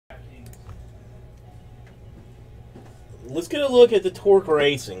let's get a look at the Torque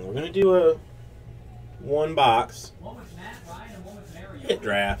Racing. We're going to do a one box One with Matt Ryan and one with Mariota. hit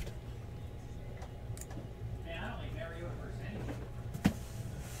draft. Man, I don't like Mariota versus anything.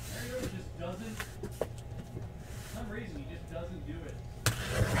 Mariota just doesn't. For some reason, he just doesn't do it. In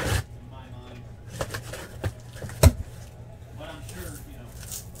my mind. But I'm sure, you know.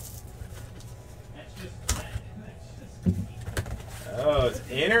 That's just. Oh, it's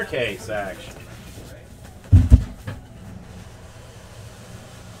inner case action.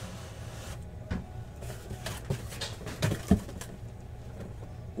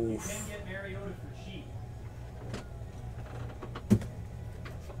 You can get Mariota for cheap.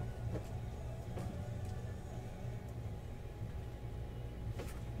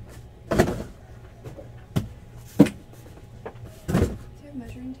 Do you have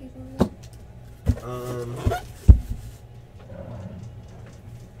measuring tape over there?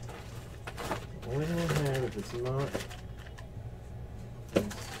 What do I have if it's not?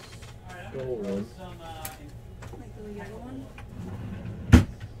 Alright, I'm going to throw some Like the yellow one?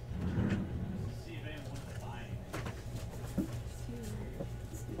 see if anyone wants to buy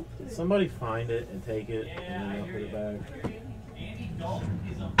it. Somebody find it and take it, Yeah, and I then I'll hear put it you. back. I hear you. Andy Dalton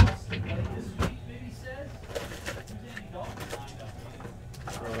is a must play this week, Bibby says. Who's Andy Dalton lined up?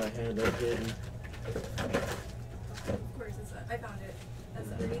 Thought I had that hidden. Of course, I found it.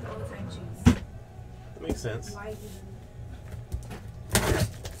 That's underneath all the timesheets. That makes sense. Why even?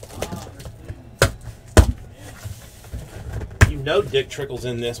 You know Dick Trickle's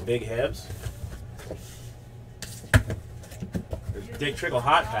in this, Big Hebs. There's Dick Trickle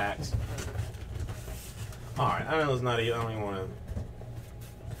hot packs. Alright, I know it's not even, I don't even want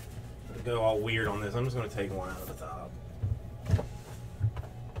to go all weird on this. I'm just going to take one out of the top. That's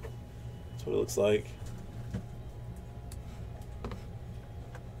what it looks like.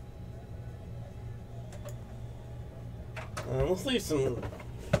 Let's leave some,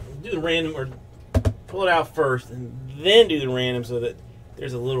 do the random, or pull it out first and then do the random so that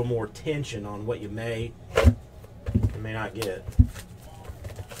there's a little more tension on what you may or may not get.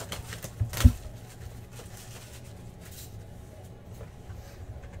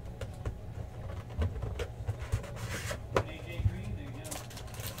 AJ Green, there you go.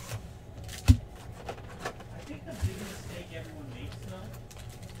 I think the big mistake everyone makes though,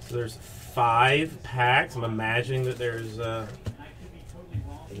 So there's 5 packs. I'm imagining that there's and I could be totally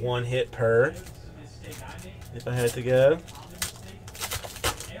wrong here, one hit per this is a mistake I make. if I had to go. I'm the mistake.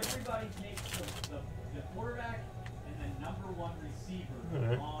 Everybody takes the quarterback and then number 1 receiver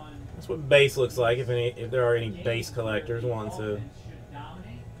Alright. on That's what base looks like if there are any games base collectors where the wanting to. offense should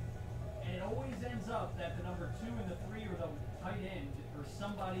dominate. And it always ends up that the number 2 and the 3 or the tight end or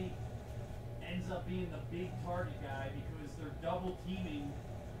somebody ends up being the big target guy because they're double teaming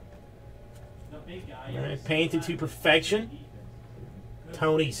the big guy. All right, every single painted time to they perfection. defense. 'Cause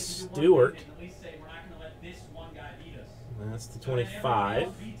Tony if you do one Stewart. thing, they can at least say we're not going to let this one guy beat us. That's the So then everybody 25.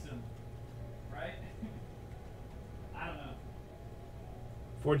 else beats him, right? I don't know.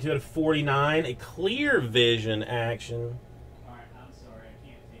 42 out of 49. A clear vision action. Alright, I'm sorry, I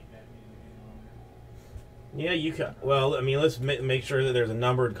can't take that music any longer. Yeah, you can. Well, I mean, let's make sure that there's a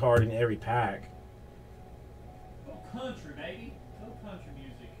numbered card in every pack. Go country, baby. Go country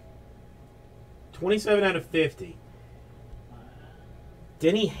music. 27 out of 50.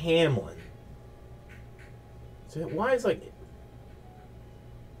 Denny Hamlin. So why is like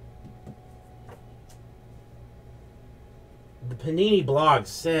the Panini blog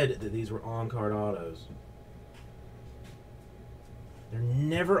said that these were on-card autos. They're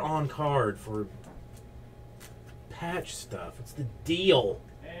never on card for patch stuff. It's the deal.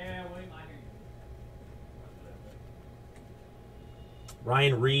 Yeah, wait, I hear you.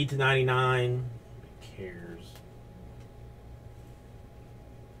 Ryan Reed to 99. Who cares?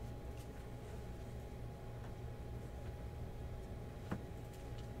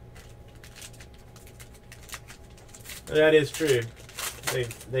 That is true.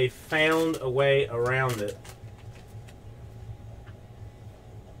 They found a way around it.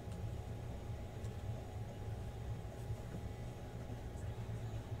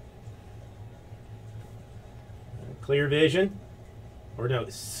 Clear vision, or no,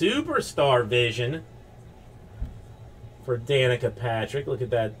 superstar vision for Danica Patrick. Look at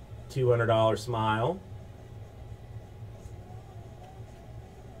that $200 smile.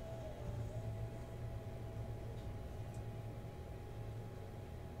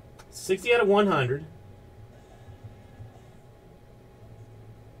 $60 out of 100.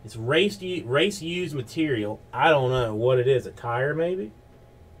 It's race used material. I don't know what it is. A tire maybe?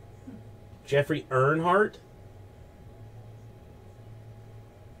 Jeffrey Earnhardt.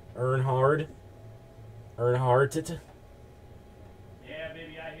 Earnhardt.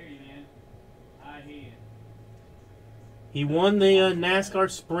 He won the NASCAR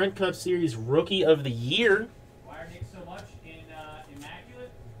Sprint Cup Series Rookie of the Year. Why are Nick so much in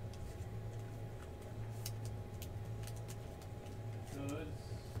Immaculate? Goods.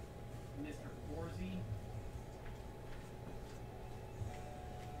 Mr. Forzy.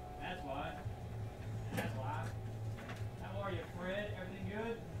 That's why. That's why. How are you, Fred? Everything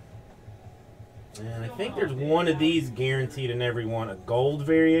good? And I think there's one of these guaranteed in every one. A gold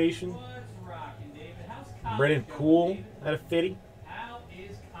variation. What's rocking, David? How's college Brennan going, Poole David? out of 50. How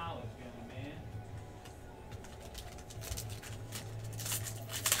is college going, man?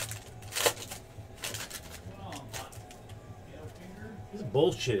 What's going on, Bot Ghetto Finger? This is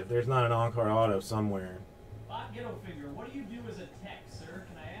bullshit if there's not an on-car auto somewhere. Bot Ghetto Finger, what do you do as a tech, sir?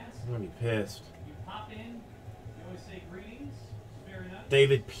 Can I ask? I'm going to be pissed. You pop in, you always say greetings. It's very nice.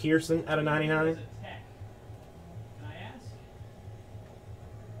 David Pearson out of What do you do 99. as a tech? Can I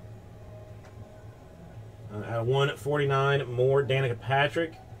ask? Out of 1 at 49, more Danica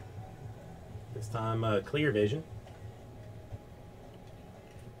Patrick. This time, clear vision.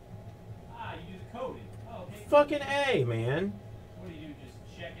 Ah, you do the coding. Oh, okay. Fucking A, man. What do you do? Just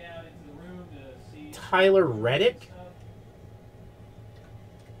check out into the room to see Tyler Reddick? stuff?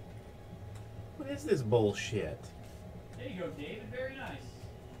 What is this bullshit? There you go, David. Very nice.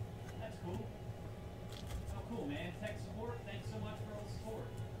 That's cool. Oh, cool, man. Tech support. Thanks so much for all the support.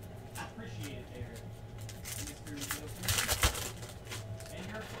 I appreciate it there, Mr. Wilson. And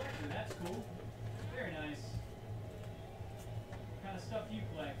you're a collector. That's cool. Very nice. What kind of stuff do you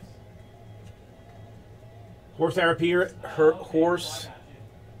collect? Horsepower Pier, Oh, okay. Horse Oh, I got you.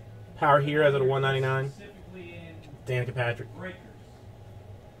 Power Heroes out of 199. Specifically in Danica Patrick. breakers.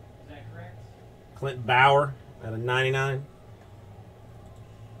 Is that correct? Clint Bauer out of 99.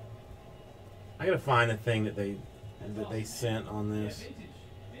 I gotta find the thing that they sent on Yeah, this. vintage.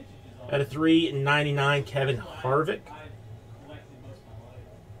 Vintage is all. Out of 399, Kevin That's what Harvick. I've collected most of my life.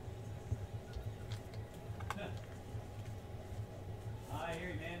 I hear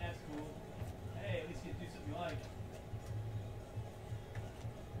you, man. That's cool. Hey, at least you do something you like.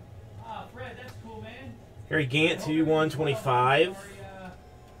 Ah, Fred, that's cool, man. Harry Gant to 125. Sorry, you're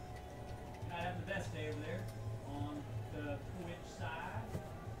not having the best day over there on the Twitch side.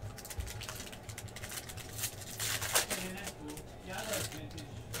 Man, that's cool. Yeah, I like vintage.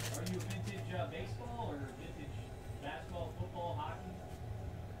 Are you a vintage baseball or vintage basketball, football, hockey?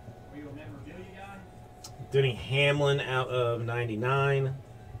 Are you a memorabilia guy? Denny Hamlin out of 99.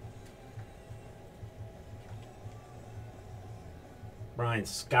 Brian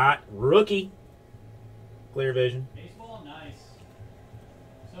Scott, rookie. Clear vision. Baseball, nice.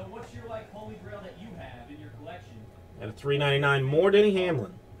 So, what's your holy grail that you have in your collection? Out of 399, more Denny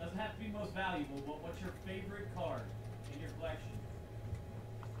Hamlin. Doesn't have to be most valuable, but what's your favorite card in your collection?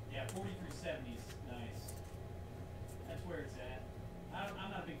 Yeah, 4370s, nice. That's where it's at. I'm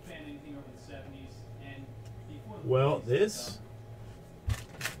not a big fan of anything over the 70s, and before the Well, 40s, this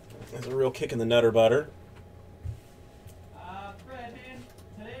is a real kick in the nutter butter. Fred, man,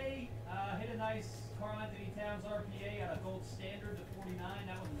 today hit a nice Karl Anthony Towns RPA on a gold standard to 49.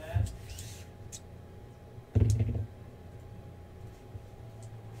 That wasn't bad.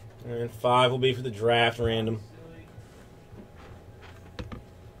 And 5 will be for the draft random. Silly.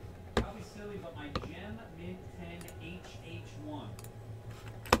 Probably silly, but my Gem Mint 10 HH1.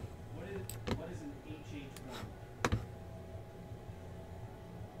 What is an HH1?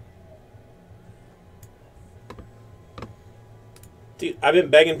 Dude, I've been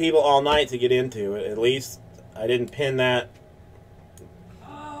begging people all night to get into it. At least I didn't pin that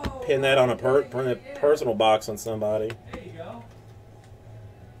Oh, on a yeah. personal box on somebody. There you go.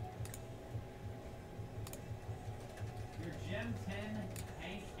 Your Gem 10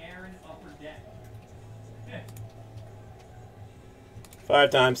 Hank Aaron Upper Deck. 5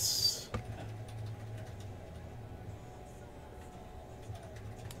 times. Is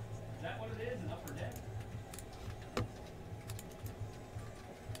that what it is? An upper deck?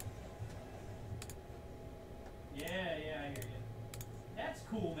 Yeah, I hear you. That's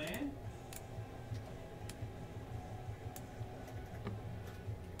cool, man.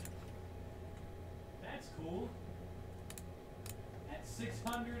 That's cool. That's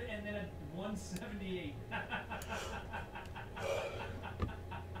 600 and then a 178.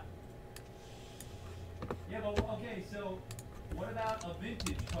 Yeah, but okay, so what about a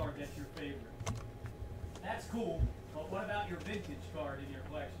vintage card that's your favorite? That's cool, but what about your vintage card in your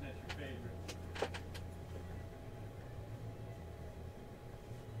collection that's your favorite?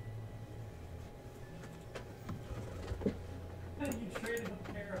 You traded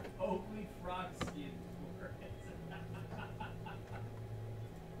a pair of Oakley frog skin for it.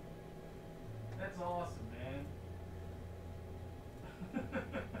 That's awesome, man.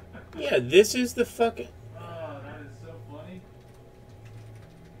 this is the fucking... Oh, that is so funny.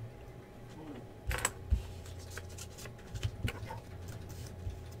 Ooh.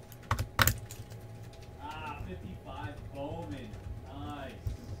 Ah, 55 Bowman. Nice.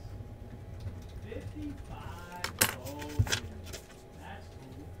 55 Bowman. That's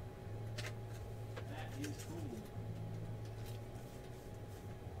cool. That is cool.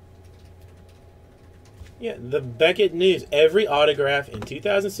 Yeah, the Beckett News. Every autograph in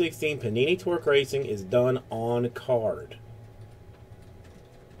 2016 Panini Torque Racing is done on card.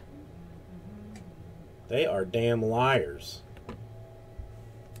 They are damn liars.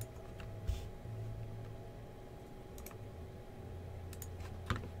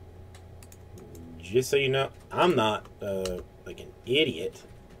 Just so you know, I'm not like an idiot.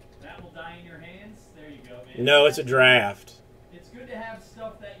 That will die in your hands. There you go, man. No, it's a draft. It's good to have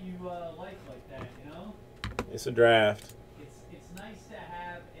stuff that you like that, you know? It's a draft. It's nice to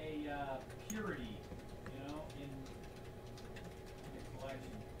have a purity, you know, in your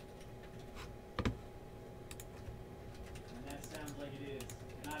collection. And that sounds like it is.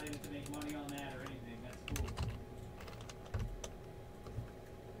 You're not in it to make money on that or anything. That's cool.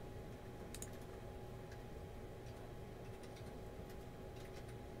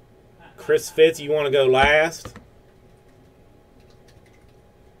 Chris Fitz, you want to go last?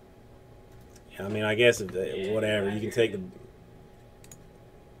 I mean, I guess if, whatever. You can take the.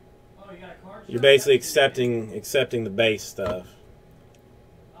 Oh, you got a card You're show? basically That's good. accepting the base stuff.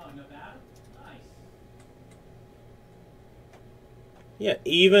 Oh, Nevada? Nice. Yeah,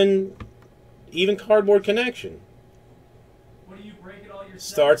 even Cardboard Connection What do you break it all yourself?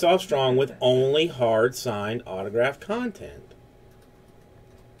 starts off strong with only hard signed autograph content.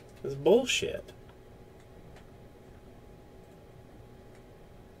 It's bullshit.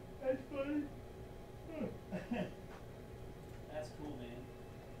 That's funny. That's cool, man.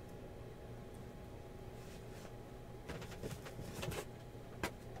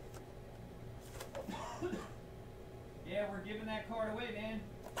 Yeah, we're giving that card away, man.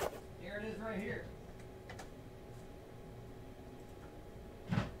 Here it is right here.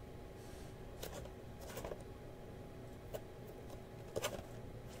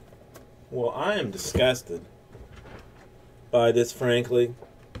 Well, I am disgusted by this, frankly.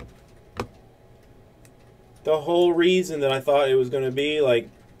 The whole reason that I thought it was going to be like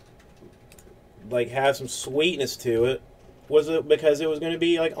have some sweetness to it was because it was going to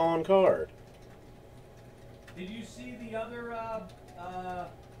be like on card. Did you see the other?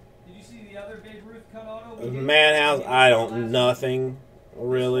 Did you see the other Babe Ruth cut auto? We did- Madhouse, we did I last don't week. nothing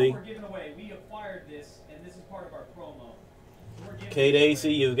really. This is what we're giving away. We acquired this, and this is part of our promo. So we're giving Kate this AC,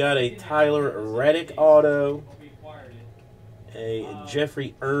 away. you've got We a didn't Tyler actually have this Reddick in auto, but we acquired it. a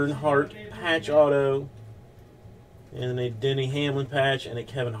Jeffrey Earnhardt patch auto, and then a Denny Hamlin patch and a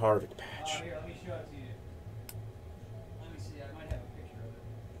Kevin Harvick patch. Here, let me show it to you. Let me see. I might have a picture of it.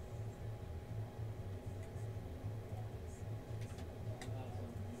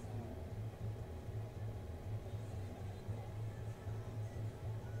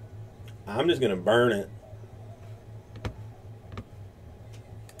 I'm just gonna burn it.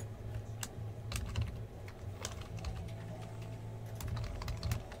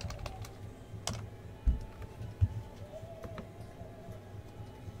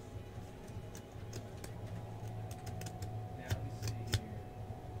 Now, let me see here.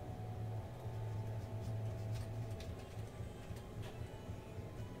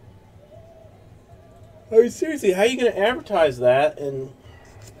 I mean, seriously, how are you gonna advertise that? And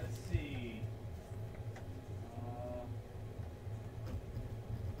Let's see.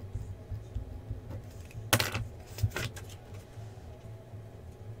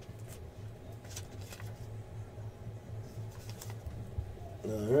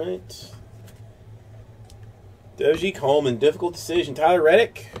 all right, Doji Coleman, difficult decision. Tyler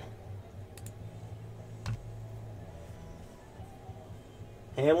Reddick,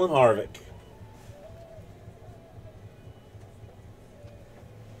 Hamlin Harvick.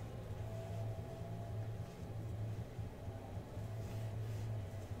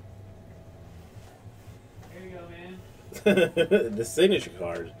 Here you go, man. The signature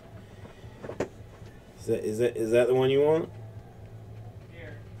card. Is that the one you want?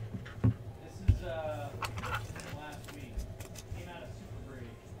 Here. This is last week. Came out of Super Brady.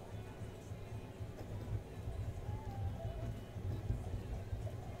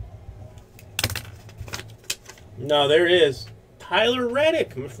 No, there it is. Tyler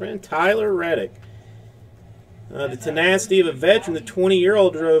Reddick, my friend, Tyler Reddick. The tenacity of a veteran, the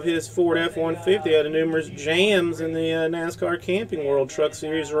 20-year-old drove his Ford F-150 out of numerous jams in the NASCAR Camping World Truck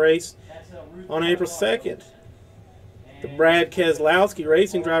Series race That's a Ruth on April Auto. 2nd. The Brad Keselowski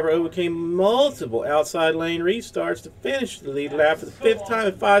racing driver overcame multiple outside lane restarts to finish the lead lap for the 5th time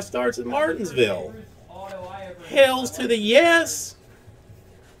in 5 starts at Martinsville. Hells to the yes!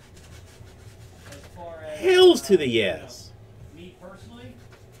 Hells to the yes! Me personally,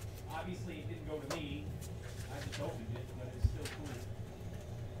 obviously it didn't go to me. I just opened it.